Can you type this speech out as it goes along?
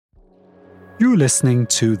You're listening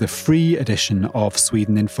to the free edition of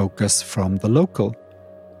Sweden in Focus from The Local.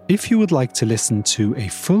 If you would like to listen to a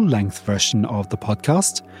full-length version of the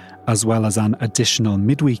podcast, as well as an additional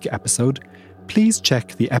midweek episode, please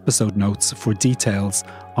check the episode notes for details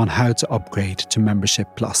on how to upgrade to Membership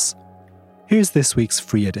Plus. Here's this week's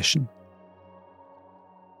free edition.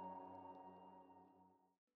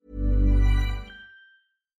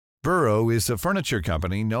 Burrow is a furniture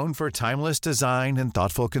company known for timeless design and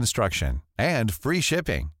thoughtful construction, and free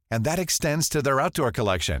shipping, and that extends to their outdoor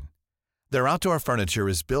collection. Their outdoor furniture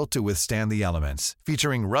is built to withstand the elements,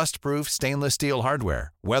 featuring rust-proof stainless steel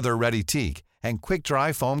hardware, weather-ready teak, and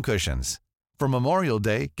quick-dry foam cushions. For Memorial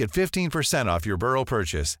Day, get 15% off your Burrow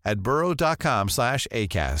purchase at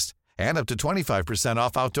burrow.com/acast, and up to 25%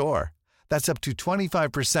 off outdoor. That's up to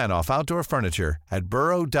 25% off outdoor furniture at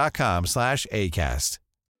burrow.com/acast.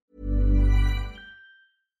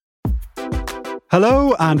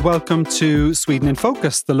 Hello and welcome to Sweden in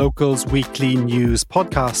Focus, the Local's weekly news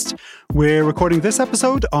podcast. We're recording this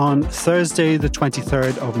episode on Thursday, the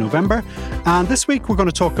 23rd of November. And this week we're going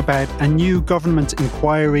to talk about a new government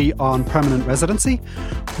inquiry on permanent residency.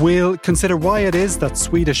 We'll consider why it is that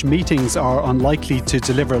Swedish meetings are unlikely to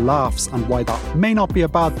deliver laughs and why that may not be a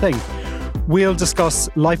bad thing. We'll discuss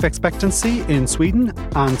life expectancy in Sweden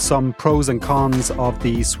and some pros and cons of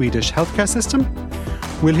the Swedish healthcare system.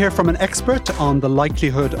 We'll hear from an expert on the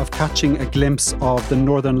likelihood of catching a glimpse of the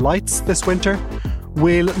Northern Lights this winter.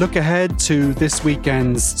 We'll look ahead to this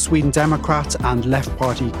weekend's Sweden Democrat and Left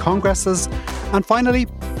Party congresses. And finally,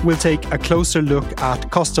 we'll take a closer look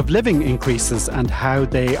at cost of living increases and how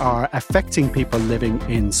they are affecting people living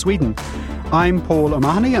in Sweden. I'm Paul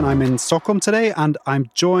O'Mahony and I'm in Stockholm today, and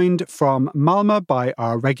I'm joined from Malmö by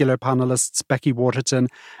our regular panellists Becky Waterton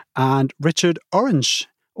and Richard Orange.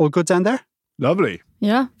 All good down there? Lovely.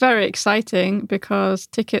 Yeah, very exciting because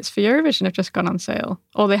tickets for Eurovision have just gone on sale.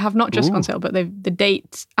 Or they have not just gone on sale, but the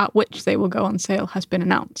date at which they will go on sale has been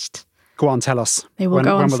announced. Go on, tell us. They will when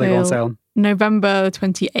go on will sale they go on sale? November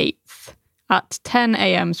 28th at 10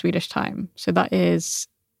 a.m. Swedish time. So that is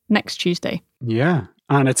next Tuesday. Yeah,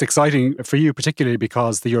 and it's exciting for you particularly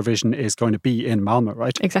because the Eurovision is going to be in Malmö,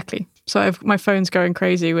 right? Exactly. So my phone's going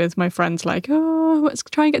crazy with my friends like, oh, let's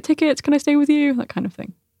try and get tickets. Can I stay with you? That kind of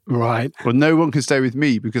thing. Right. Well, no one can stay with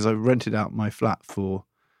me because I've rented out my flat for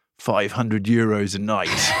 €500 a night.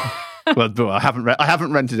 Well, I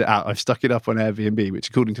haven't rented it out. I've stuck it up on Airbnb, which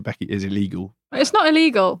according to Becky is illegal. It's not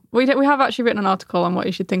illegal. We have actually written an article on what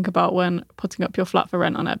you should think about when putting up your flat for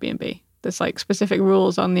rent on Airbnb. There's like specific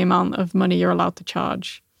rules on the amount of money you're allowed to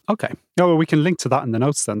charge. Okay. Oh, well, we can link to that in the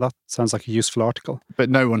notes then. That sounds like a useful article. But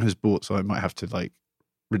no one has bought, so I might have to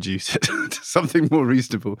reduce it to something more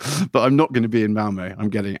reasonable. But I'm not going to be in Malmö. I'm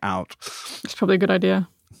getting out. It's probably a good idea.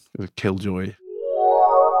 Killjoy.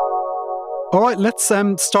 All right, let's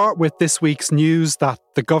start with this week's news that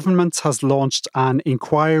the government has launched an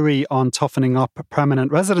inquiry on toughening up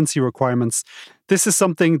permanent residency requirements. This is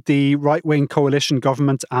something the right-wing coalition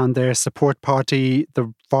government and their support party,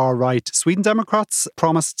 the far-right Sweden Democrats,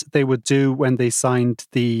 promised they would do when they signed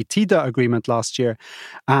the TIDA agreement last year.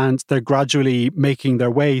 And they're gradually making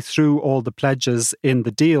their way through all the pledges in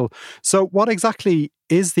the deal. So what exactly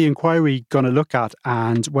is the inquiry going to look at,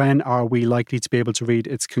 and when are we likely to be able to read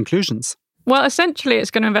its conclusions? Well, essentially, it's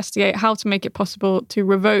going to investigate how to make it possible to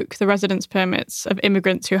revoke the residence permits of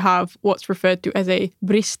immigrants who have what's referred to as a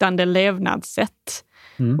bristande levnadssätt,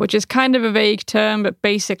 which is kind of a vague term, but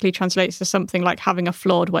basically translates to something like having a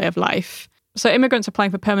flawed way of life. So immigrants applying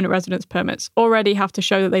for permanent residence permits already have to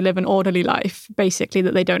show that they live an orderly life, basically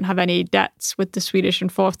that they don't have any debts with the Swedish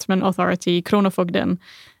enforcement authority, Kronofogden,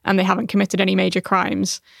 and they haven't committed any major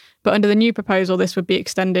crimes. But under the new proposal, this would be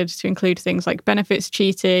extended to include things like benefits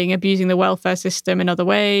cheating, abusing the welfare system in other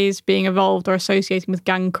ways, being involved or associating with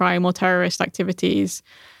gang crime or terrorist activities,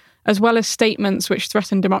 as well as statements which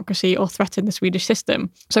threaten democracy or threaten the Swedish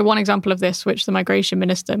system. So one example of this, which the migration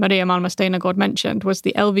minister, Maria Malmö Stenergard, mentioned, was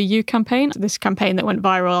the LVU campaign, this campaign that went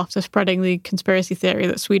viral after spreading the conspiracy theory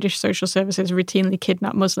that Swedish social services routinely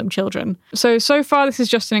kidnap Muslim children. So far, this is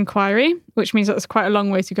just an inquiry, which means that there's quite a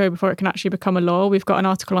long way to go before it can actually become a law. We've got an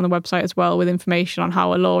article on the website as well with information on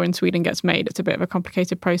how a law in Sweden gets made. It's a bit of a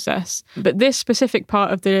complicated process. But this specific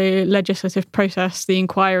part of the legislative process, the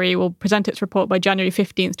inquiry, will present its report by January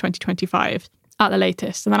 15th, 2025 at the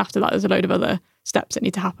latest. And then after that, there's a load of other steps that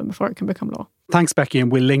need to happen before it can become law. Thanks, Becky.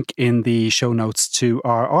 And we'll link in the show notes to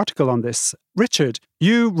our article on this. Richard,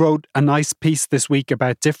 you wrote a nice piece this week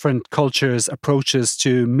about different cultures' approaches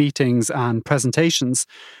to meetings and presentations.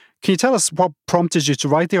 Can you tell us what prompted you to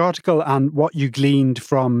write the article and what you gleaned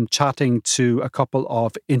from chatting to a couple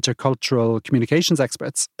of intercultural communications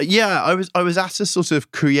experts? Yeah, I was at a sort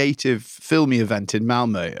of creative filmy event in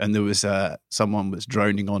Malmo, and there was someone was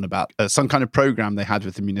droning on about some kind of program they had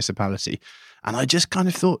with the municipality. And I just kind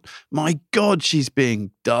of thought, my God, she's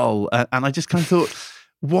being dull. And I just kind of thought,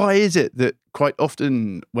 why is it that quite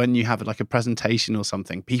often when you have like a presentation or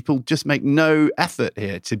something, people just make no effort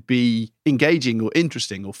here to be engaging or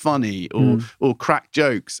interesting or funny or crack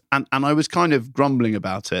jokes? And I was kind of grumbling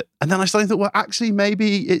about it. And then I started to think, well, actually,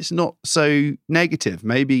 maybe it's not so negative.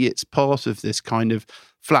 Maybe it's part of this kind of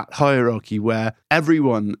flat hierarchy where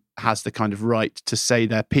everyone has the kind of right to say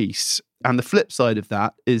their piece. And the flip side of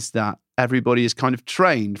that is that everybody is kind of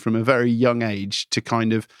trained from a very young age to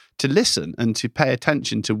kind of to listen and to pay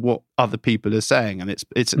attention to what other people are saying. And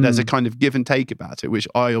there's a kind of give and take about it, which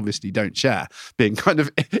I obviously don't share, being kind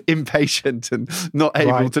of impatient and not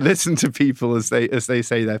able to listen to people as they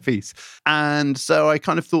say their piece. And so I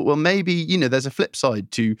kind of thought, well, maybe, there's a flip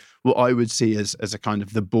side to what I would see as a kind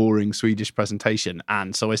of the boring Swedish presentation.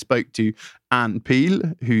 And so I spoke to Anne Peel,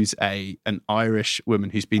 who's an Irish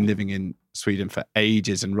woman who's been living in Sweden for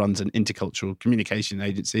ages and runs an intercultural communication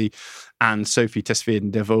agency, and Sophie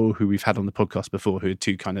Tesveden Devoe, who we've had on the podcast before, who are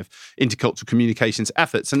two kind of intercultural communications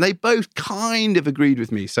efforts. And they both kind of agreed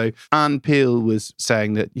with me. So Anne Peel was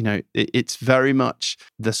saying that, it's very much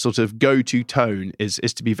the sort of go-to tone is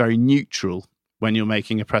to be very neutral when you're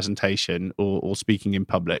making a presentation or speaking in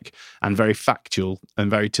public, and very factual and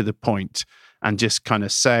very to the point, and just kind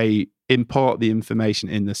of impart the information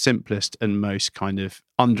in the simplest and most kind of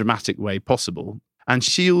undramatic way possible. And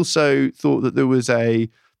she also thought that there was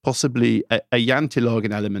possibly a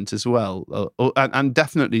Jantilagen element as well. And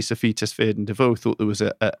definitely Sophie Tesveden Devoe thought there was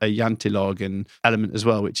a Jantilagen element as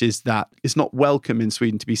well, which is that it's not welcome in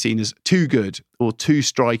Sweden to be seen as too good or too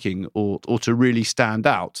striking or to really stand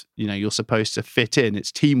out. You're supposed to fit in.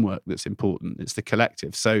 It's teamwork that's important. It's the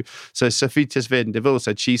collective. So Sophie Tesveden Devoe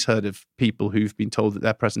said she's heard of people who've been told that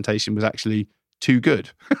their presentation was actually too good,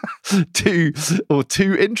 too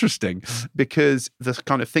interesting, because the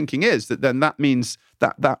kind of thinking is that then that means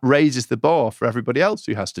that raises the bar for everybody else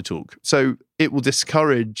who has to talk. So it will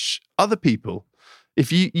discourage other people.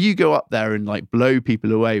 If you go up there and like blow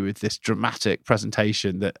people away with this dramatic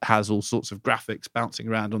presentation that has all sorts of graphics bouncing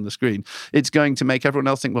around on the screen, it's going to make everyone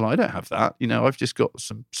else think, well, I don't have that. I've just got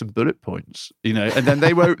some bullet points, and then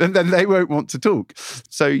they won't want to talk.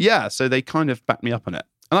 So they kind of back me up on it.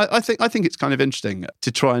 And I think it's kind of interesting to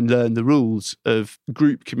try and learn the rules of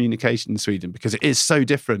group communication in Sweden, because it is so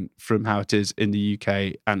different from how it is in the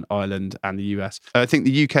UK and Ireland and the US. I think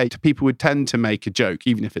the UK, people would tend to make a joke,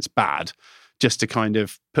 even if it's bad, just to kind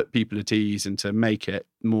of put people at ease and to make it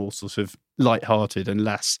more sort of lighthearted and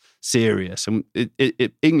less serious. And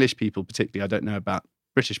English people particularly, I don't know about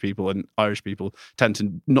British people, and Irish people tend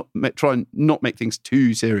to try and not make things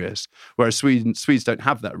too serious, whereas Swedes don't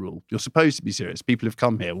have that rule. You're supposed to be serious. People have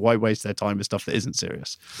come here. Why waste their time with stuff that isn't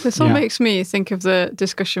serious? This all makes me think of the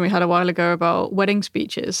discussion we had a while ago about wedding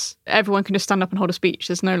speeches. Everyone can just stand up and hold a speech.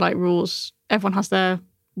 There's no rules. Everyone has their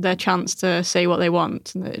chance to say what they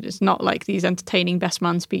want. And it's not like these entertaining best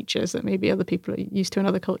man speeches that maybe other people are used to in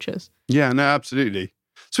other cultures. Yeah, no, absolutely.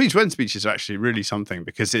 Swedish wedding speeches are actually really something,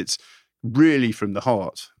 because it's really from the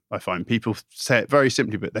heart. I find people say it very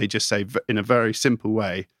simply, but they just say in a very simple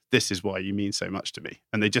way, this is why you mean so much to me.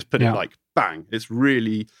 And they just put it like, bang, it's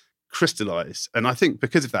really crystallized. And I think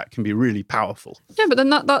because of that can be really powerful. Yeah, but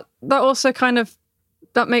then that also kind of,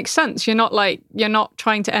 that makes sense. You're not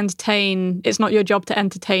trying to entertain. It's not your job to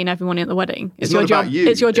entertain everyone at the wedding. It's your job.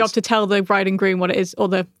 It's your job to tell the bride and groom what it is, or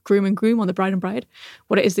the groom and groom, or the bride and bride,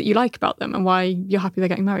 what it is that you like about them and why you're happy they're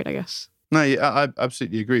getting married, I guess. No, I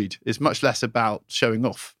absolutely agreed. It's much less about showing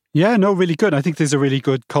off. Yeah, no, really good. I think these are really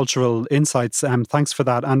good cultural insights. Thanks for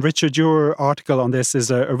that. And Richard, your article on this is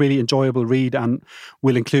a really enjoyable read, and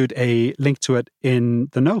we'll include a link to it in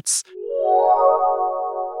the notes.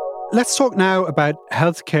 Let's talk now about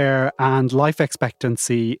healthcare and life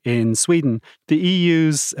expectancy in Sweden. The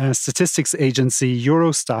EU's statistics agency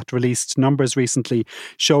Eurostat released numbers recently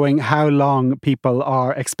showing how long people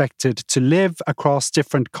are expected to live across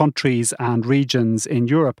different countries and regions in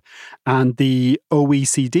Europe. And the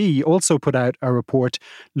OECD also put out a report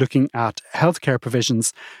looking at healthcare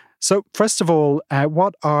provisions. So first of all,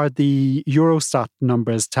 what are the Eurostat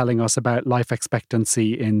numbers telling us about life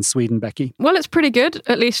expectancy in Sweden, Becky? Well, it's pretty good,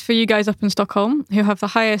 at least for you guys up in Stockholm, who have the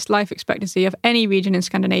highest life expectancy of any region in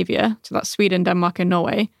Scandinavia. So that's Sweden, Denmark and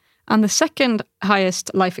Norway. And the second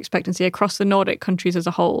highest life expectancy across the Nordic countries as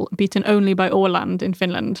a whole, beaten only by Åland in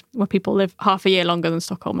Finland, where people live half a year longer than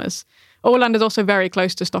Stockholmers. Åland is also very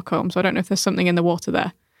close to Stockholm, so I don't know if there's something in the water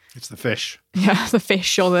there. It's the fish. Yeah, the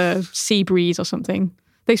fish or the sea breeze or something.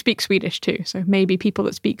 They speak Swedish too, so maybe people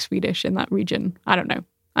that speak Swedish in that region. I don't know.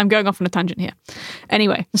 I'm going off on a tangent here.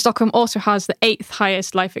 Anyway, Stockholm also has the 8th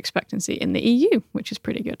highest life expectancy in the EU, which is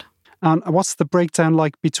pretty good. And what's the breakdown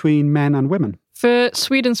like between men and women? For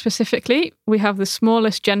Sweden specifically, we have the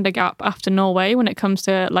smallest gender gap after Norway when it comes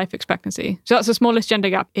to life expectancy. So that's the smallest gender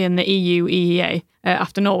gap in the EU, EEA,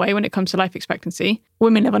 after Norway when it comes to life expectancy.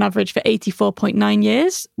 Women live on average for 84.9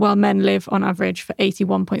 years, while men live on average for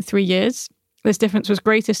 81.3 years. This difference was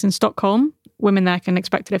greatest in Stockholm. Women there can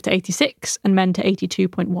expect to live to 86 and men to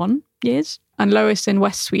 82.1 years. And lowest in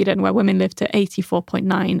West Sweden, where women live to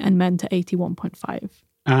 84.9 and men to 81.5.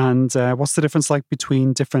 And what's the difference like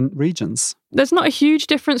between different regions? There's not a huge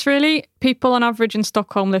difference, really. People on average in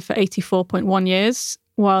Stockholm live for 84.1 years,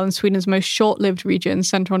 while in Sweden's most short-lived region,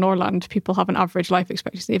 Central Norrland, people have an average life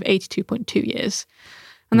expectancy of 82.2 years.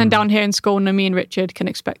 And then down here in Skåne, me and Richard can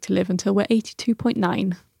expect to live until we're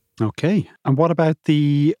 82.9. Okay. And what about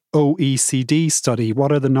the OECD study?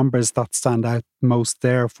 What are the numbers that stand out most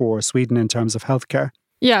there for Sweden in terms of healthcare?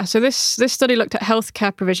 Yeah, so this study looked at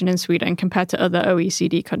healthcare provision in Sweden compared to other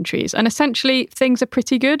OECD countries. And essentially, things are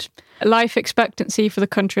pretty good. Life expectancy for the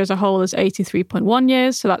country as a whole is 83.1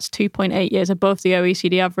 years, so that's 2.8 years above the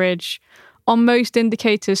OECD average. On most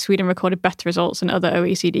indicators, Sweden recorded better results than other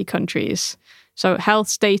OECD countries. So health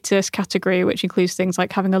status category, which includes things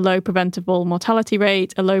like having a low preventable mortality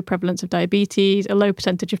rate, a low prevalence of diabetes, a low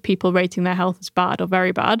percentage of people rating their health as bad or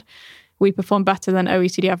very bad. We perform better than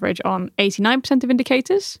OECD average on 89% of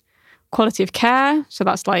indicators. Quality of care, so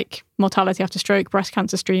that's like mortality after stroke, breast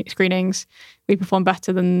cancer screenings, we perform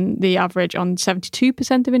better than the average on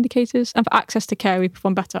 72% of indicators. And for access to care, we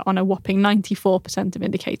perform better on a whopping 94% of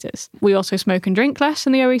indicators. We also smoke and drink less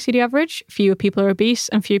than the OECD average. Fewer people are obese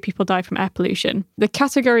and fewer people die from air pollution. The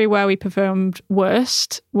category where we performed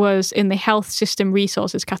worst was in the health system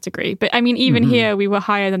resources category. But I mean, even here, we were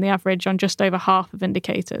higher than the average on just over half of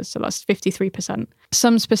indicators. So that's 53%.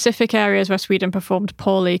 Some specific areas where Sweden performed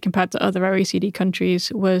poorly compared to other OECD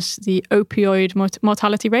countries was the opioid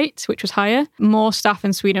mortality rate, which was higher. More staff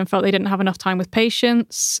in Sweden felt they didn't have enough time with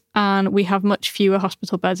patients, and we have much fewer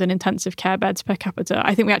hospital beds and intensive care beds per capita.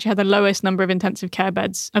 I think we actually had the lowest number of intensive care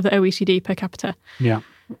beds of the OECD per capita. Yeah.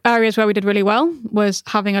 Areas where we did really well was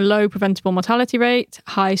having a low preventable mortality rate,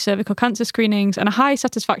 high cervical cancer screenings, and a high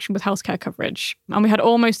satisfaction with healthcare coverage. And we had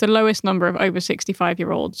almost the lowest number of over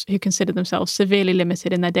 65-year-olds who considered themselves severely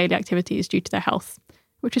limited in their daily activities due to their health,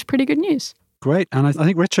 which is pretty good news. Great. And I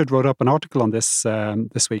think Richard wrote up an article on this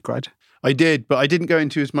this week, right? I did, but I didn't go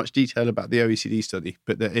into as much detail about the OECD study.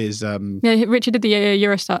 But there is Yeah, Richard did the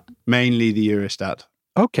Eurostat. mainly the Eurostat.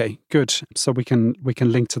 Okay, good. So we can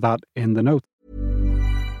link to that in the notes.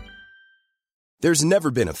 There's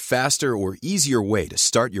never been a faster or easier way to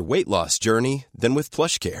start your weight loss journey than with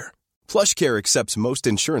PlushCare. PlushCare accepts most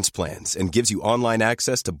insurance plans and gives you online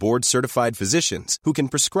access to board-certified physicians who can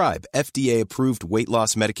prescribe FDA-approved weight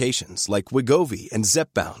loss medications like Wegovy and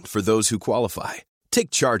Zepbound for those who qualify. Take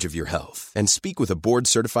charge of your health and speak with a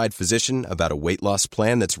board-certified physician about a weight loss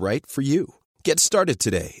plan that's right for you. Get started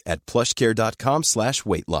today at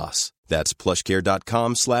plushcare.com/weight loss. That's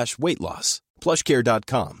plushcare.com/weight loss.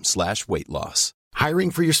 plushcare.com/weight loss.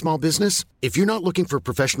 Hiring for your small business? If you're not looking for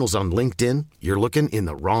professionals on LinkedIn, you're looking in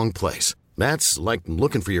the wrong place. That's like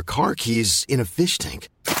looking for your car keys in a fish tank.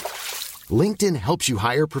 LinkedIn helps you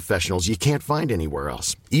hire professionals you can't find anywhere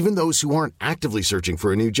else, even those who aren't actively searching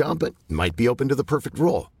for a new job but might be open to the perfect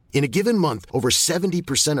role. In a given month, over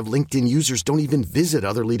 70% of LinkedIn users don't even visit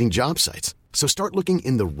other leading job sites. So start looking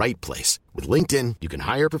in the right place. With LinkedIn, you can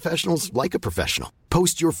hire professionals like a professional.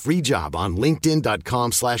 Post your free job on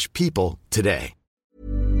linkedin.com/people today.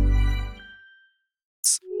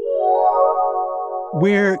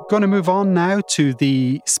 We're going to move on now to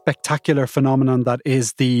the spectacular phenomenon that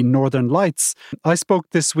is the Northern Lights. I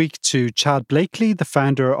spoke this week to Chad Blakely, the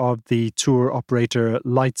founder of the tour operator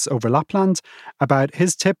Lights Over Lapland, about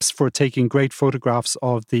his tips for taking great photographs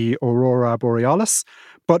of the Aurora Borealis.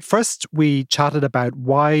 But first, we chatted about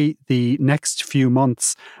why the next few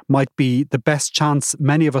months might be the best chance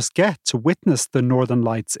many of us get to witness the Northern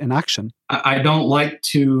Lights in action. I don't like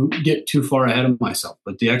to get too far ahead of myself,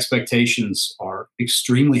 but the expectations are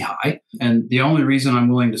extremely high. And the only reason I'm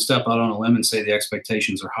willing to step out on a limb and say the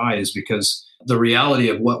expectations are high is because the reality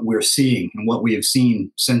of what we're seeing and what we have seen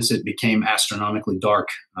since it became astronomically dark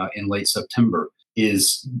in late September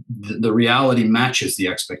is the reality matches the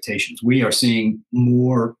expectations. We are seeing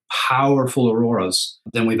more powerful auroras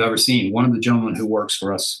than we've ever seen. One of the gentlemen who works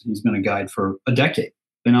for us, he's been a guide for a decade,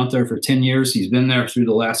 been out there for 10 years. He's been there through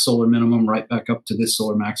the last solar minimum right back up to this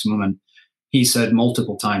solar maximum. And he said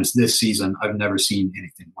multiple times this season, I've never seen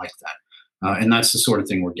anything like that. And that's the sort of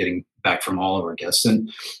thing we're getting back from all of our guests.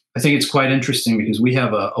 And I think it's quite interesting because we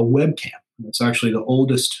have a webcam. It's actually the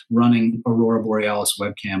oldest running Aurora Borealis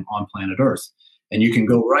webcam on planet Earth. And you can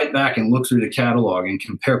go right back and look through the catalog and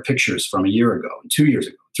compare pictures from a year ago, 2 years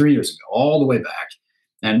ago, 3 years ago, all the way back.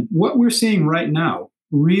 And what we're seeing right now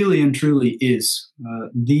really and truly is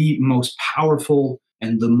the most powerful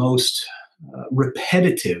and the most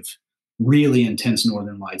repetitive, really intense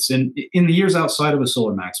northern lights. And in the years outside of a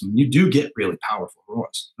solar maximum, you do get really powerful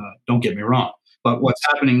auroras. Don't get me wrong. But what's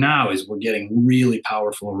happening now is we're getting really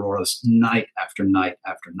powerful auroras night after night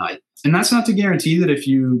after night. And that's not to guarantee that if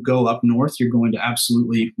you go up north, you're going to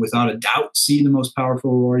absolutely, without a doubt, see the most powerful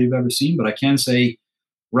aurora you've ever seen. But I can say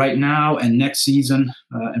right now and next season,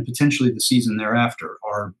 and potentially the season thereafter,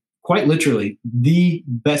 are quite literally the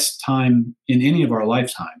best time in any of our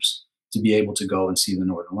lifetimes to be able to go and see the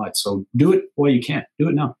northern lights. So do it while you can. Do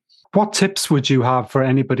it now. What tips would you have for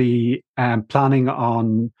anybody planning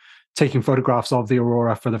on taking photographs of the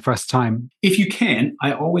aurora for the first time? If you can,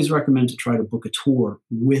 I always recommend to try to book a tour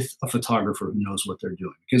with a photographer who knows what they're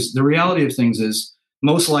doing. Because the reality of things is,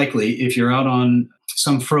 most likely, if you're out on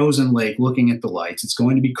some frozen lake looking at the lights, it's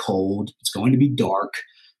going to be cold, it's going to be dark.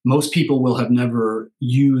 Most people will have never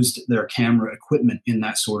used their camera equipment in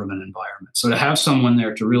that sort of an environment. So to have someone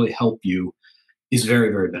there to really help you is very,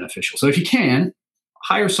 very beneficial. So if you can,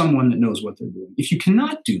 hire someone that knows what they're doing. If you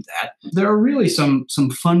cannot do that, there are really some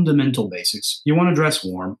fundamental basics. You want to dress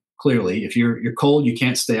warm, clearly. If you're cold, you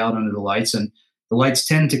can't stay out under the lights. And the lights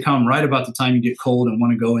tend to come right about the time you get cold and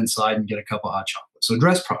want to go inside and get a cup of hot chocolate. So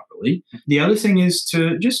dress properly. The other thing is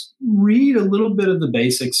to just read a little bit of the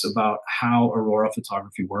basics about how aurora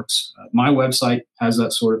photography works. My website has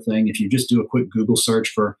that sort of thing. If you just do a quick Google search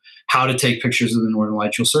for how to take pictures of the northern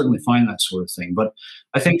lights, you'll certainly find that sort of thing. But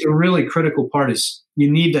I think the really critical part is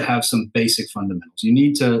you need to have some basic fundamentals. You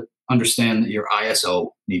need to understand that your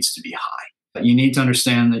ISO needs to be high. You need to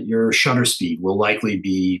understand that your shutter speed will likely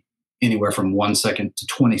be anywhere from 1 second to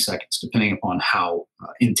 20 seconds, depending upon how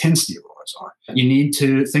intense the auroras are. You need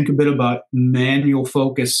to think a bit about manual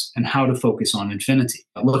focus and how to focus on infinity.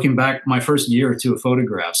 Looking back, my first year or two of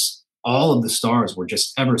photographs, all of the stars were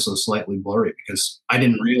just ever so slightly blurry because I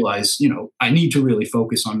didn't realize, I need to really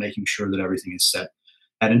focus on making sure that everything is set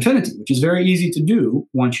at infinity, which is very easy to do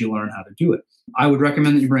once you learn how to do it. I would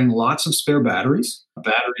recommend that you bring lots of spare batteries.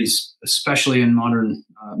 Batteries, especially in modern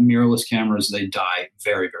mirrorless cameras, they die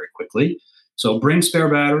very, very quickly. So bring spare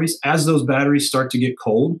batteries. As those batteries start to get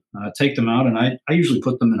cold, take them out. And I usually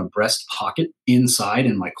put them in a breast pocket inside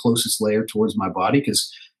in my closest layer towards my body,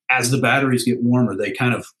 because as the batteries get warmer, they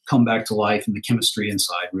kind of come back to life and the chemistry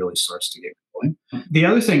inside really starts to get going. The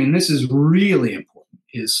other thing, and this is really important,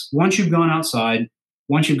 is once you've gone outside,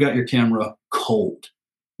 once you've got your camera cold,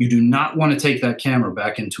 you do not want to take that camera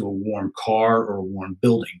back into a warm car or a warm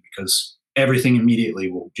building, because everything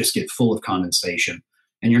immediately will just get full of condensation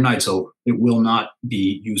and your night's over. It will not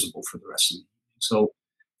be usable for the rest of the evening. So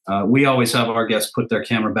we always have our guests put their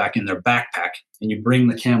camera back in their backpack, and you bring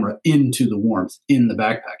the camera into the warmth in the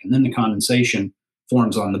backpack. And then the condensation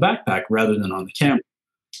forms on the backpack rather than on the camera.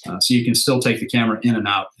 So you can still take the camera in and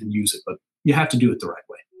out and use it, but you have to do it the right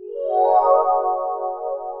way.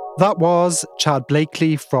 That was Chad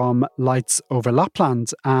Blakely from Lights Over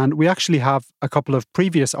Lapland, and we actually have a couple of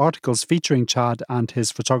previous articles featuring Chad and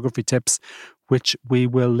his photography tips, which we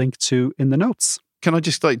will link to in the notes. Can I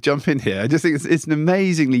just jump in here? I just think it's an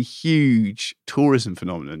amazingly huge tourism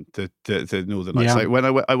phenomenon, the Northern Lights. Yeah. When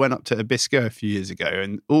I went up to Abisko a few years ago,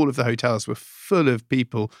 and all of the hotels were full of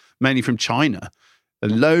people, mainly from China,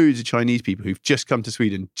 and loads of Chinese people who've just come to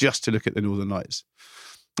Sweden just to look at the Northern Lights.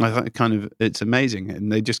 I think it's amazing, and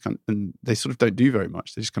they just and they sort of don't do very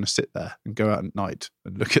much. They just kind of sit there and go out at night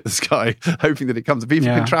and look at the sky, hoping that it comes. People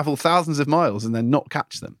can travel thousands of miles and then not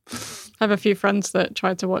catch them. I have a few friends that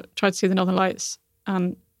tried to see the Northern Lights,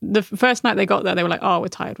 and the first night they got there, they were like, "Oh, we're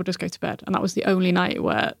tired. We'll just go to bed." And that was the only night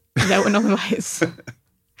where there were Northern Lights.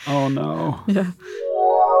 Oh no! Yeah.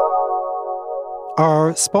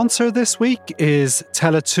 Our sponsor this week is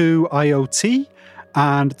Tele2 IoT.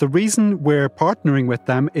 And the reason we're partnering with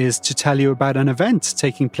them is to tell you about an event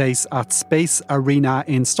taking place at Space Arena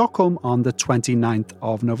in Stockholm on the 29th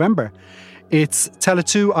of November. It's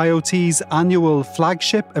Tele2 IoT's annual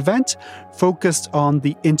flagship event focused on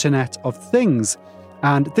the Internet of Things.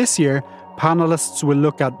 And this year, panellists will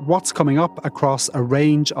look at what's coming up across a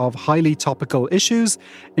range of highly topical issues,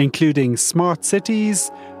 including smart cities,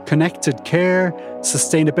 connected care,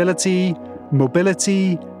 sustainability,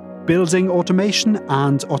 mobility, building automation,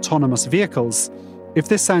 and autonomous vehicles. If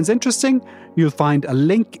this sounds interesting, you'll find a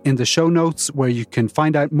link in the show notes where you can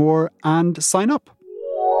find out more and sign up.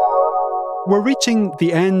 We're reaching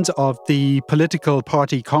the end of the political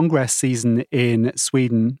party congress season in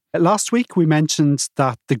Sweden. Last week, we mentioned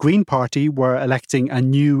that the Green Party were electing a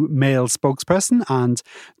new male spokesperson, and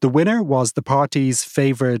the winner was the party's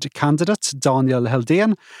favoured candidate, Daniel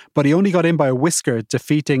Heldén, but he only got in by a whisker,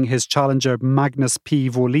 defeating his challenger Magnus P.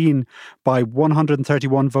 Wåhlin by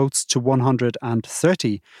 131 votes to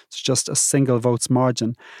 130. It's just a single vote's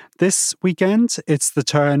margin. This weekend, it's the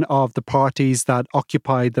turn of the parties that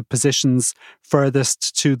occupy the positions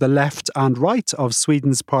furthest to the left and right of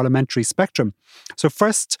Sweden's parliamentary spectrum. So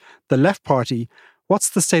first, the Left Party. What's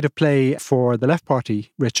the state of play for the Left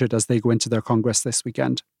Party, Richard, as they go into their Congress this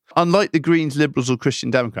weekend? Unlike the Greens, Liberals or Christian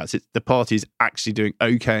Democrats, the party is actually doing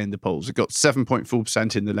okay in the polls. It got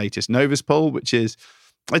 7.4% in the latest Novus poll, which is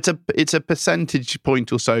it's a percentage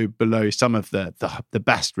point or so below some of the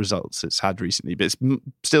best results it's had recently, but it's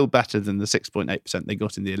still better than the 6.8% they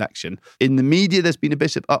got in the election. In the media, there's been a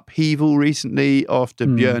bit of upheaval recently after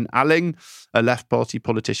Björn Alling, a Left Party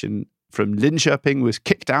politician from Linköping, was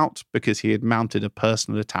kicked out because he had mounted a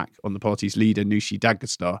personal attack on the party's leader, Nooshi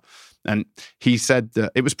Dadgostar. And he said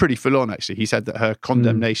that it was pretty full on, actually. He said that her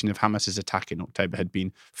condemnation of Hamas's attack in October had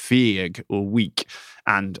been feg or weak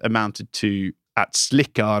and amounted to at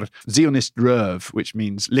slickar Zionist röv, which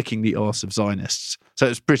means licking the arse of Zionists. So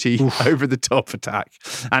it's pretty over-the-top attack.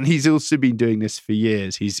 And he's also been doing this for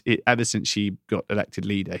years. Ever since she got elected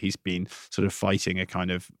leader, he's been sort of fighting a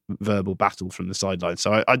kind of verbal battle from the sidelines.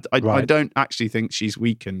 So I don't actually think she's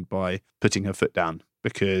weakened by putting her foot down,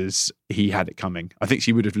 because he had it coming. I think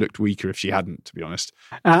she would have looked weaker if she hadn't, to be honest.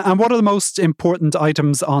 And what are the most important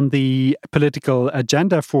items on the political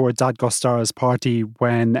agenda for Dadgostar's party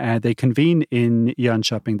when they convene in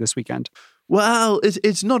Jönköping this weekend? Well,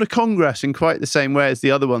 it's not a congress in quite the same way as the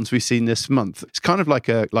other ones we've seen this month. It's kind of like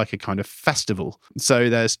a kind of festival. So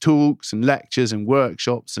there's talks and lectures and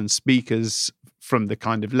workshops and speakers from the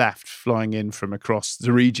kind of left flying in from across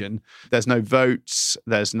the region. There's no votes.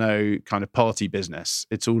 There's no kind of party business.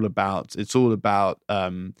 It's all about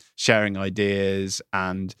sharing ideas,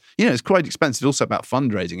 and it's quite expensive. Also about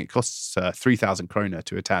fundraising. It costs 3,000 krona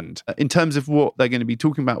to attend. In terms of what they're going to be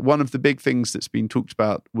talking about, one of the big things that's been talked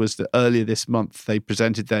about was that earlier this month they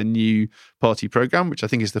presented their new party program, which I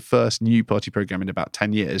think is the first new party program in about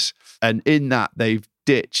 10 years. And in that they've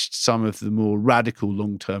ditched some of the more radical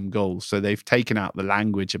long-term goals. So they've taken out the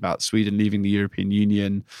language about Sweden leaving the European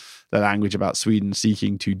Union, the language about Sweden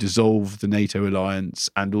seeking to dissolve the NATO alliance,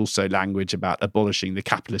 and also language about abolishing the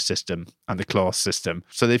capitalist system and the class system.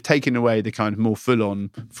 So they've taken away the kind of more full-on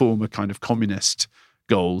former kind of communist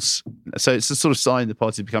goals. So it's a sort of sign the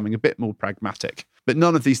party is becoming a bit more pragmatic. But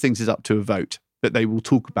none of these things is up to a vote. But they will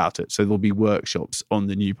talk about it. So there'll be workshops on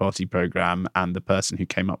the new party program, and the person who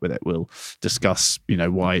came up with it will discuss,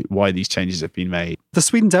 why these changes have been made. The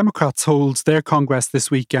Sweden Democrats hold their congress this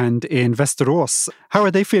weekend in Västerås. How are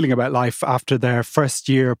they feeling about life after their first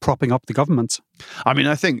year propping up the government? I mean,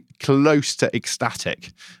 I think close to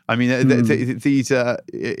ecstatic. I mean, these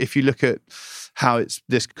if you look at how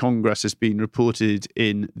this Congress has been reported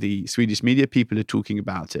in the Swedish media, people are talking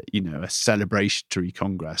about it, a celebratory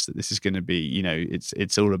Congress, that this is going to be,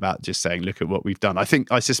 it's all about just saying, look at what we've done.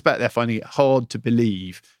 I suspect they're finding it hard to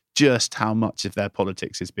believe just how much of their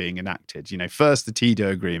politics is being enacted. First the Tito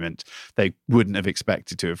agreement, they wouldn't have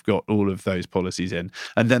expected to have got all of those policies in.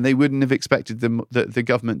 And then they wouldn't have expected the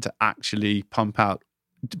government to actually pump out,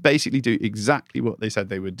 to basically do exactly what they said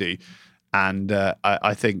they would do. And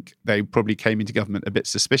I think they probably came into government a bit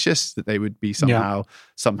suspicious that they would be somehow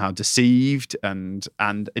deceived, and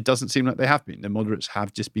it doesn't seem like they have been. The moderates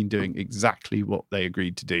have just been doing exactly what they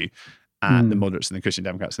agreed to do. And the moderates and the Christian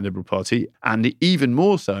Democrats and the Liberal Party. And even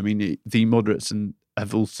more so, I mean, the moderates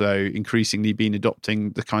have also increasingly been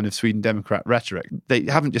adopting the kind of Sweden Democrat rhetoric. They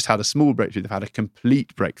haven't just had a small breakthrough, they've had a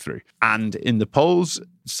complete breakthrough. And in the polls,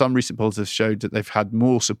 some recent polls have showed that they've had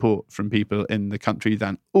more support from people in the country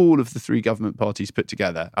than all of the three government parties put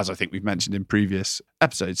together, as I think we've mentioned in previous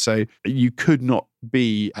episodes. So you could not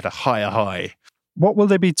be at a higher high. What will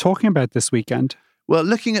they be talking about this weekend? Well,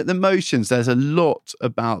 looking at the motions, there's a lot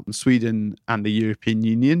about Sweden and the European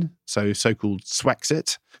Union, so-called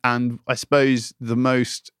Swexit. And I suppose the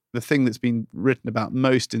thing that's been written about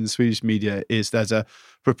most in the Swedish media is there's a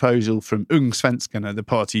proposal from Ung Svenskarna, the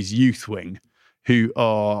party's youth wing, who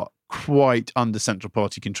are quite under central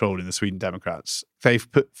party control in the Sweden Democrats. They've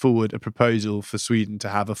put forward a proposal for Sweden to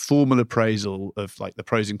have a formal appraisal of like the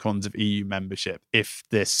pros and cons of EU membership. If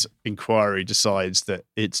this inquiry decides that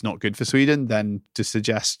it's not good for Sweden, then to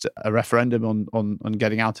suggest a referendum on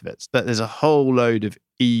getting out of it. But there's a whole load of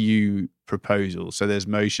EU proposals. So there's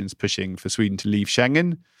motions pushing for Sweden to leave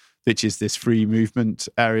Schengen, which is this free movement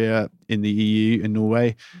area in the EU in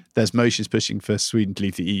Norway. There's motions pushing for Sweden to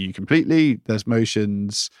leave the EU completely. There's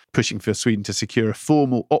motions pushing for Sweden to secure a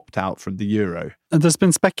formal opt-out from the euro. And there's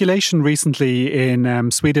been speculation recently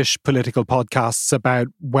in Swedish political podcasts about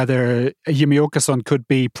whether Jimmie Åkesson could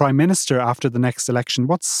be prime minister after the next election.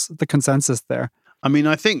 What's the consensus there? I mean,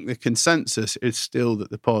 I think the consensus is still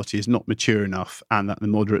that the party is not mature enough and that the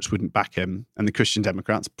moderates wouldn't back him and the Christian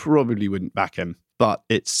Democrats probably wouldn't back him. But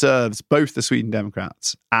it serves both the Sweden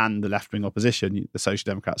Democrats and the left-wing opposition, the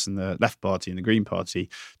Social Democrats and the Left Party and the Green Party,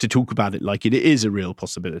 to talk about it like it is a real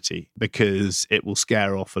possibility because it will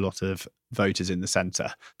scare off a lot of voters in the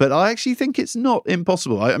centre. But I actually think it's not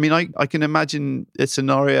impossible. I mean, I can imagine a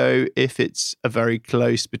scenario if it's a very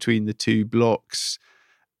close between the two blocs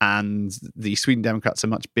and the Sweden Democrats are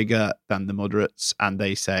much bigger than the moderates and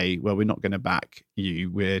they say, well, we're not going to back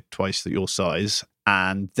you, we're twice your size.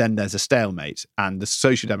 And then there's a stalemate and the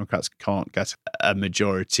Social Democrats can't get a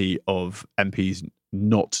majority of MPs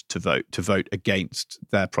not to vote against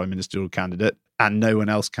their prime ministerial candidate, and no one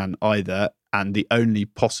else can either. And the only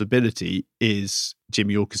possibility is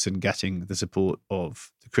Jimmie Åkesson getting the support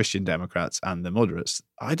of the Christian Democrats and the moderates.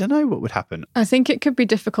 I don't know what would happen. I think it could be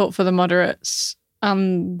difficult for the moderates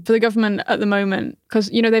and for the government at the moment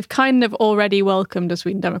because, you know, they've kind of already welcomed the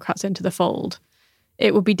Sweden Democrats into the fold.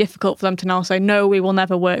 It would be difficult for them to now say, no, we will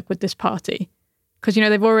never work with this party. Because, you know,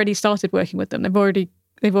 they've already started working with them. They've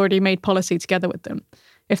already made policy together with them.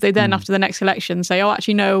 If they then, after the next election, say, oh,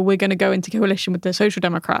 actually, no, we're going to go into coalition with the Social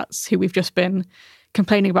Democrats, who we've just been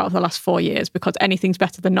complaining about for the last 4 years because anything's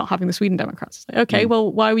better than not having the Sweden Democrats. It's like, okay, well,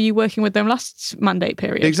 why were you working with them last mandate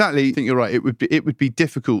period? Exactly. I think you're right. It would be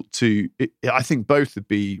difficult to... I think both would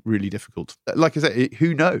be really difficult. Like I said,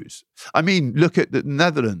 who knows? I mean, look at the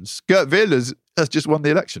Netherlands. Geert Wilders has just won the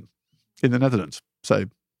election in the Netherlands. So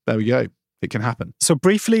there we go. It can happen. So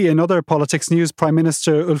briefly, in other politics news, Prime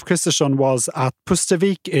Minister Ulf Kristersson was at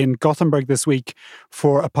Pustervik in Gothenburg this week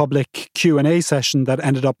for a public Q&A session that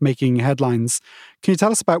ended up making headlines. Can you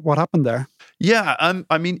tell us about what happened there? Yeah,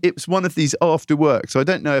 I mean, it was one of these after work. So I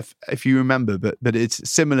don't know if you remember, but it's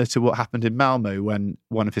similar to what happened in Malmo when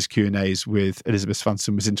one of his Q&As with Elizabeth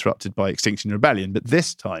Svantesson was interrupted by Extinction Rebellion. But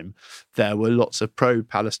this time, there were lots of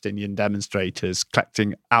pro-Palestinian demonstrators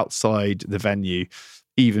collecting outside the venue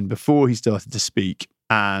even before he started to speak.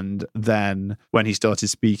 And then when he started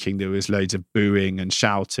speaking, there was loads of booing and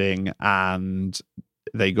shouting and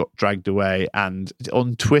they got dragged away. And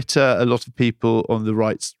on Twitter, a lot of people on the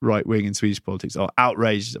right wing in Swedish politics are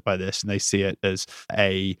outraged by this, and they see it as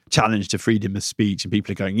a challenge to freedom of speech. And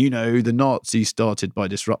people are going, you know, the Nazis started by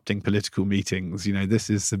disrupting political meetings. You know, this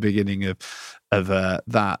is the beginning of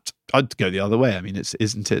that. I'd go the other way. I mean,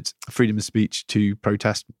 isn't it freedom of speech to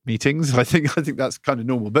protest meetings? I think that's kind of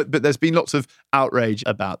normal. But there's been lots of outrage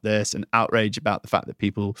about this and outrage about the fact that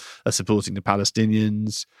people are supporting the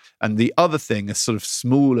Palestinians. And the other thing, a sort of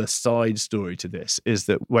smaller side story to this, is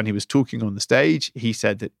that when he was talking on the stage, he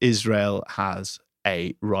said that Israel has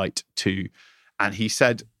a right to, and he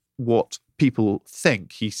said what people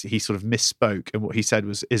think. He sort of misspoke, and what he said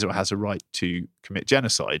was Israel has a right to commit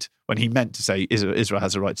genocide when he meant to say Israel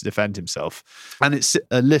has a right to defend himself. And it's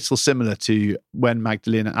a little similar to when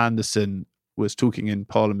Magdalena Andersson was talking in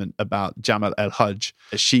Parliament about Jamal El-Hajj.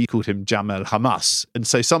 She called him Jamal Hamas. And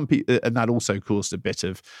so some people, and that also caused a bit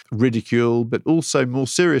of ridicule, but also more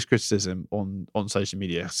serious criticism on social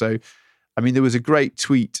media. So I mean, there was a great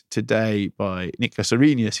tweet today by Niklas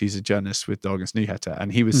Arrhenius, who's a journalist with Dagens Nyheter,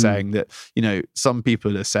 and he was saying that, you know, some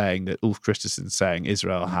people are saying that Ulf Kristersson's saying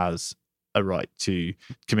Israel has a right to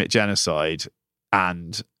commit genocide,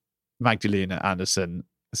 and Magdalena Andersson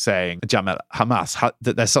saying Jamal Hamas,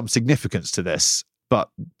 that there's some significance to this, but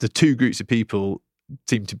the two groups of people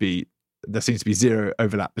there seems to be zero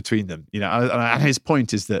overlap between them, you know. And his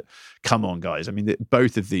point is that, come on, guys. I mean,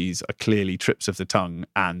 both of these are clearly trips of the tongue,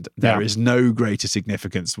 and there is no greater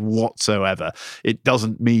significance whatsoever. It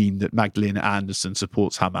doesn't mean that Magdalena Andersson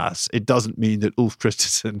supports Hamas. It doesn't mean that Ulf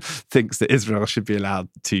Kristersson thinks that Israel should be allowed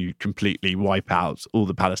to completely wipe out all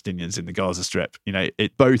the Palestinians in the Gaza Strip. You know,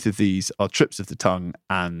 both of these are trips of the tongue,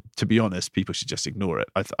 and to be honest, people should just ignore it.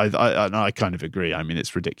 I kind of agree. I mean,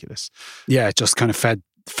 it's ridiculous. Yeah, it just kind of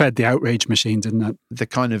fed the outrage machine, didn't it? The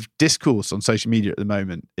kind of discourse on social media at the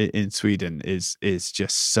moment in Sweden is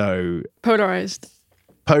just so polarized.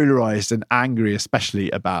 polarized and angry,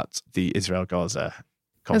 especially about the Israel-Gaza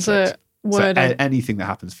conflict. There's a word anything that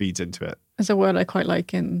happens feeds into it. There's a word I quite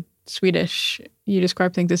like in Swedish. You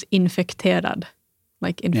describe things as infekterad,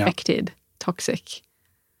 like infected, toxic.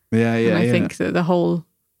 Yeah. And I think that the whole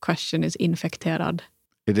question is infekterad.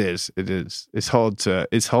 It is. It's hard to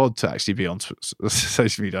actually be on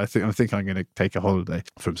social media. I think I'm going to take a holiday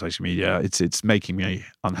from social media. It's making me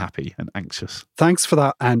unhappy and anxious. Thanks for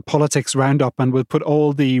that and politics roundup, and we'll put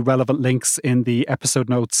all the relevant links in the episode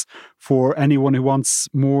notes for anyone who wants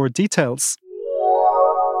more details.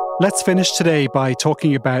 Let's finish today by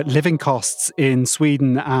talking about living costs in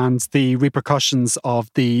Sweden and the repercussions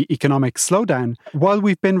of the economic slowdown. While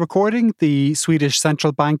we've been recording, the Swedish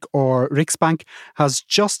Central Bank, or Riksbank, has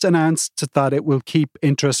just announced that it will keep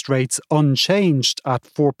interest rates unchanged at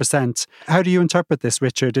 4%. How do you interpret this,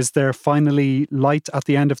 Richard? Is there finally light at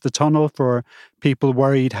the end of the tunnel for people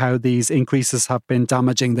worried how these increases have been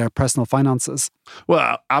damaging their personal finances?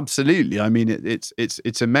 Well, absolutely. I mean,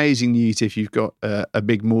 it's amazing news if you've got a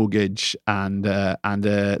big mortgage and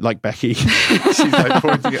like Becky, she's like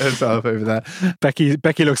pointing at herself over there.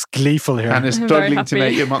 Becky looks gleeful here and is struggling to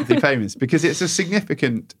make your monthly payments because it's a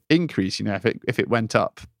significant increase. If it went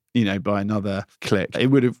up, by another click, it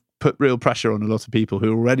would have put real pressure on a lot of people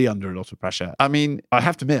who are already under a lot of pressure. I mean, I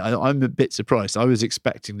have to admit, I'm a bit surprised. I was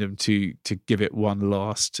expecting them to give it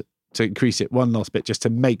to increase it one last bit just to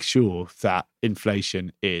make sure that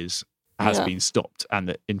inflation has been stopped and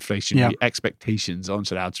that inflationary expectations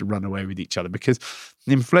aren't allowed to run away with each other, because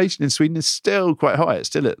inflation in Sweden is still quite high. It's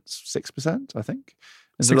still at 6%, I think.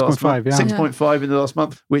 6.5, 6.5 in the last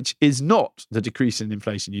month, which is not the decrease in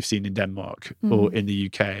inflation you've seen in Denmark or in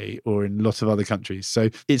the UK or in lots of other countries. So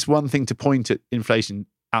it's one thing to point at inflation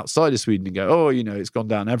outside of Sweden and go, it's gone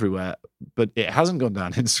down everywhere, but it hasn't gone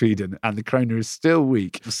down in Sweden and the krona is still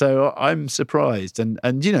weak. So I'm surprised, and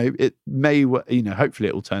it may, hopefully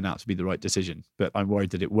it will turn out to be the right decision, but I'm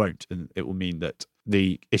worried that it won't, and it will mean that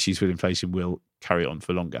the issues with inflation will carry on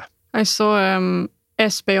for longer. I saw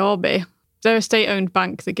SBAB. They're a state-owned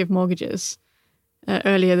bank that give mortgages.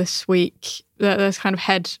 Earlier this week, their kind of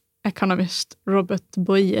head economist, Robert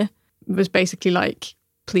Boye, was basically like,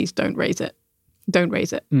 please don't raise it. Don't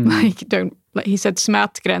raise it. He said,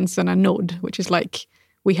 smärtgränsen är nådd, which is like,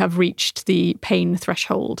 we have reached the pain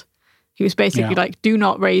threshold. He was basically like, do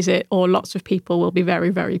not raise it or lots of people will be very,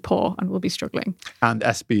 very poor and will be struggling. And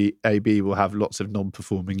SBAB will have lots of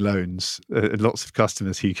non-performing loans, lots of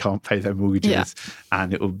customers who can't pay their mortgages,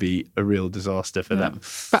 and it will be a real disaster for them.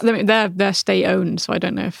 But they're state-owned, so I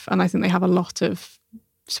don't know and I think they have a lot of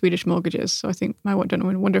Swedish mortgages. So I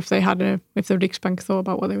wonder if if the Riksbank thought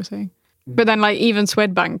about what they were saying. But then even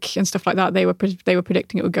Swedbank and stuff like that, they were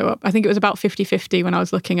predicting it would go up. I think it was about 50-50 when I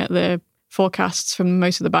was looking at the forecasts from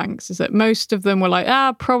most of the banks, is that most of them were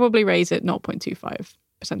like, probably raise it 0.25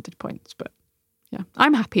 percentage points. But yeah,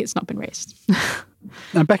 I'm happy it's not been raised.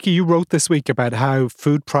 And Becky, you wrote this week about how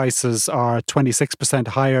food prices are 26%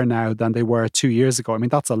 higher now than they were 2 years ago. I mean,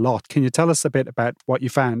 that's a lot. Can you tell us a bit about what you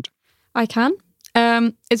found? I can.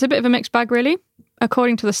 It's a bit of a mixed bag, really.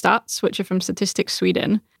 According to the stats, which are from Statistics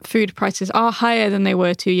Sweden, food prices are higher than they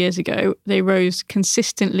were 2 years ago. They rose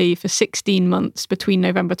consistently for 16 months between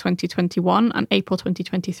November 2021 and April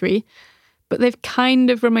 2023. But they've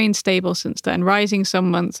kind of remained stable since then, rising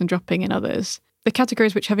some months and dropping in others. The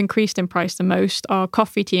categories which have increased in price the most are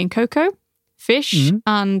coffee, tea and cocoa, fish,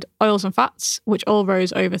 and oils and fats, which all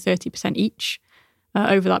rose over 30% each.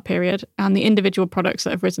 Over that period. And the individual products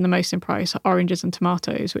that have risen the most in price are oranges and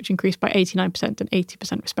tomatoes, which increased by 89% and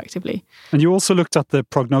 80% respectively. And you also looked at the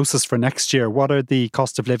prognosis for next year. What are the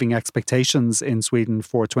cost of living expectations in Sweden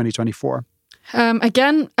for 2024?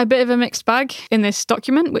 Again, a bit of a mixed bag in this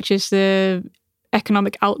document, which is the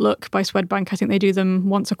Economic Outlook by Swedbank. I think they do them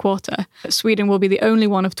once a quarter. Sweden will be the only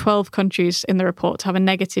one of 12 countries in the report to have a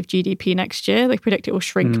negative GDP next year. They predict it will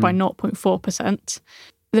shrink by 0.4%.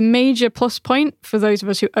 The major plus point for those of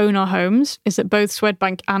us who own our homes is that both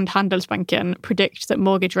Swedbank and Handelsbanken predict that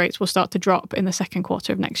mortgage rates will start to drop in the second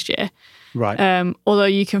quarter of next year. Right. Although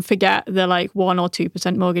you can forget the 1 or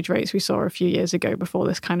 2% mortgage rates we saw a few years ago before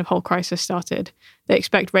this kind of whole crisis started. They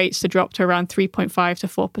expect rates to drop to around 3.5 to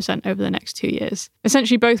 4% over the next 2 years.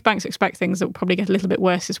 Essentially, both banks expect things that will probably get a little bit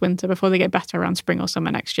worse this winter before they get better around spring or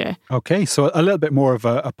summer next year. Okay, so a little bit more of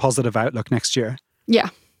a positive outlook next year.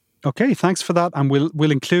 Yeah. Okay, thanks for that. And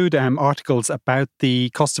we'll include articles about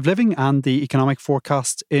the cost of living and the economic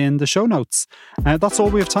forecast in the show notes. That's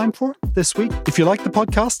all we have time for this week. If you like the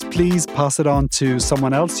podcast, please pass it on to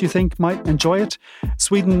someone else you think might enjoy it.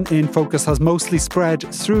 Sweden in Focus has mostly spread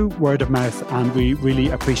through word of mouth, and we really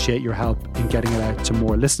appreciate your help in getting it out to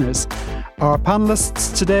more listeners. Our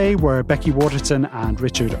panellists today were Becky Waterton and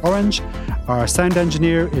Richard Orange. Our sound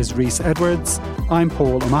engineer is Rhys Edwards. I'm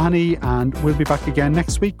Paul O'Mahony, and we'll be back again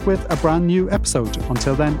next week with a brand new episode.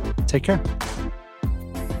 Until then, take care.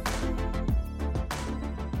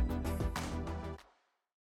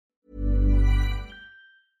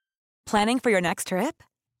 Planning for your next trip?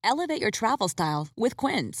 Elevate your travel style with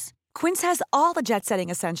Quince. Quince has all the jet-setting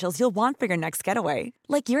essentials you'll want for your next getaway,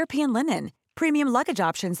 like European linen, premium luggage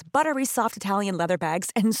options, buttery soft Italian leather bags,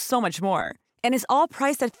 and so much more. And is all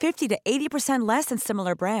priced at 50 to 80% less than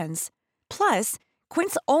similar brands. Plus,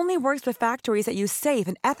 Quince only works with factories that use safe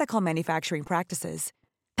and ethical manufacturing practices.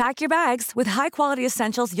 Pack your bags with high-quality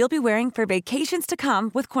essentials you'll be wearing for vacations to come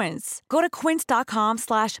with Quince. Go to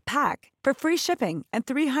quince.com/pack for free shipping and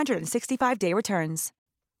 365-day returns.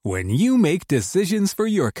 When you make decisions for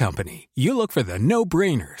your company, you look for the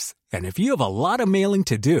no-brainers. And if you have a lot of mailing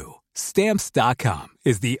to do, Stamps.com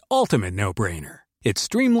is the ultimate no-brainer. It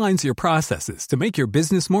streamlines your processes to make your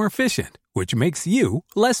business more efficient, which makes you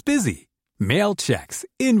less busy. Mail checks,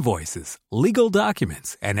 invoices, legal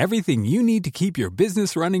documents, and everything you need to keep your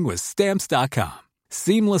business running with Stamps.com.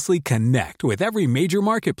 Seamlessly connect with every major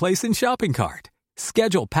marketplace and shopping cart.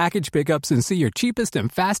 Schedule package pickups and see your cheapest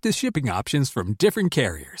and fastest shipping options from different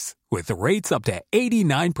carriers, with rates up to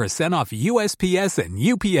 89% off USPS and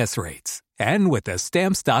UPS rates. And with the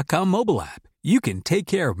Stamps.com mobile app, you can take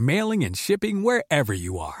care of mailing and shipping wherever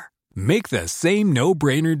you are. Make the same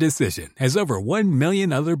no-brainer decision as over 1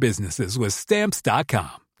 million other businesses with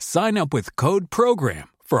Stamps.com. Sign up with code PROGRAM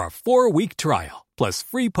for a 4-week trial, plus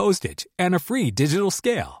free postage and a free digital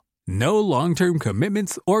scale. No long-term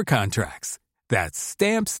commitments or contracts. That's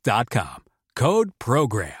Stamps.com. Code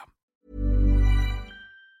PROGRAM.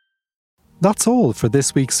 That's all for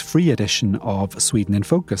this week's free edition of Sweden in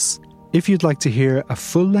Focus. If you'd like to hear a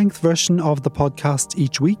full-length version of the podcast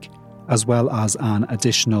each week, as well as an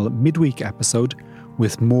additional midweek episode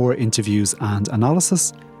with more interviews and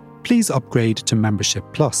analysis, please upgrade to Membership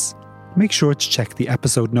Plus. Make sure to check the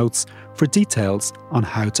episode notes for details on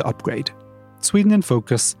how to upgrade. Sweden in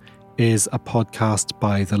Focus is a podcast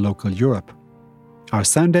by The Local Europe. Our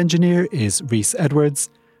sound engineer is Rhys Edwards.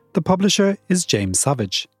 The publisher is James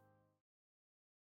Savage.